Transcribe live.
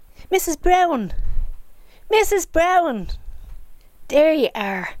Mrs. Brown. Mrs. Brown. There you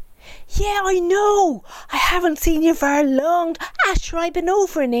are. Yeah, I know. I haven't seen you for a long time. Sure, I've been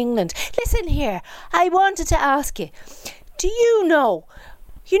over in England. Listen here, I wanted to ask you, do you know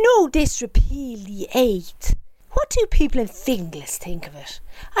this repeal the 8th? What do people in Finglas think of it?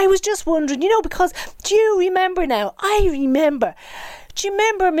 I was just wondering, because do you remember now? I remember. Do you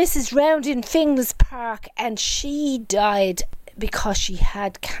remember Mrs. Round in Finglas Park, and she died because she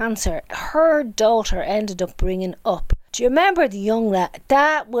had cancer? Her daughter ended up bringing up. Do you remember the young lad?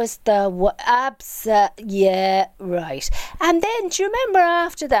 That was yeah, right. And then, do you remember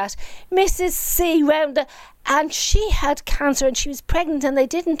after that, Mrs. C. Round, and she had cancer and she was pregnant and they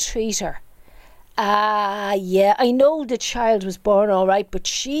didn't treat her. Yeah, I know the child was born all right, but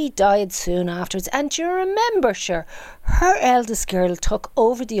she died soon afterwards. And do you remember, sure, her eldest girl took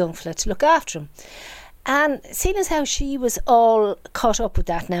over the young fella to look after him. And seeing as how she was all caught up with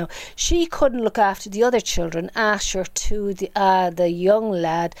that now, she couldn't look after the other children. Sure, to the young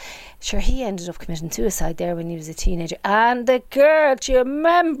lad, sure, he ended up committing suicide there when he was a teenager. And the girl, do you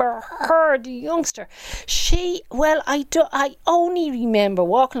remember her, the youngster? I only remember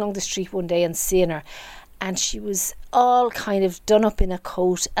walking along the street one day and seeing her, and she was all kind of done up in a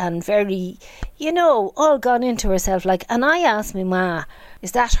coat and very, all gone into herself like. And I asked my ma,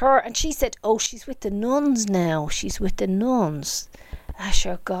 is that her? And she said, oh, she's with the nuns now. She's with the nuns.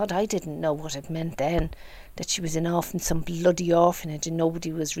 Sure, God, I didn't know what it meant then, that she was in some bloody orphanage and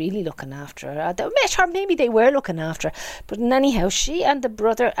nobody was really looking after her. I met her, maybe they were looking after her. But anyhow, she and the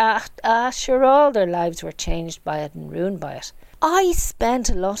brother, sure, all their lives were changed by it and ruined by it. I spent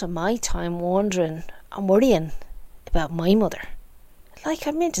a lot of my time wondering and worrying about my mother. Like,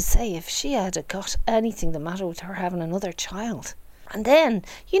 I meant to say, if she had got anything the matter with her having another child. And then,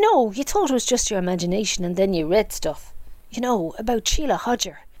 you thought it was just your imagination, and then you read stuff, about Sheila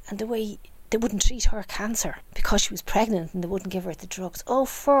Hodger and the way they wouldn't treat her cancer because she was pregnant and they wouldn't give her the drugs. Oh,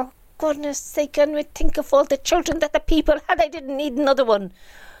 for goodness sake, can we think of all the children that the people had? I didn't need another one.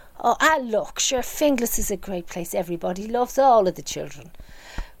 Oh, look, sure, Finglas is a great place. Everybody loves all of the children.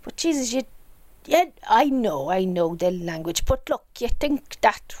 But Jesus, I know the language, but look, you think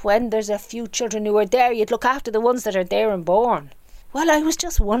that when there's a few children who are there, you'd look after the ones that are there and born. Well, I was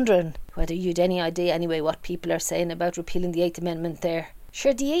just wondering whether you'd any idea anyway what people are saying about repealing the 8th Amendment there.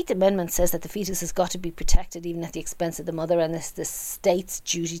 Sure, the 8th Amendment says that the fetus has got to be protected even at the expense of the mother, and it's the state's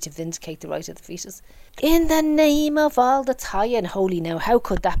duty to vindicate the right of the fetus. In the name of all that's high and holy now, how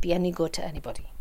could that be any good to anybody?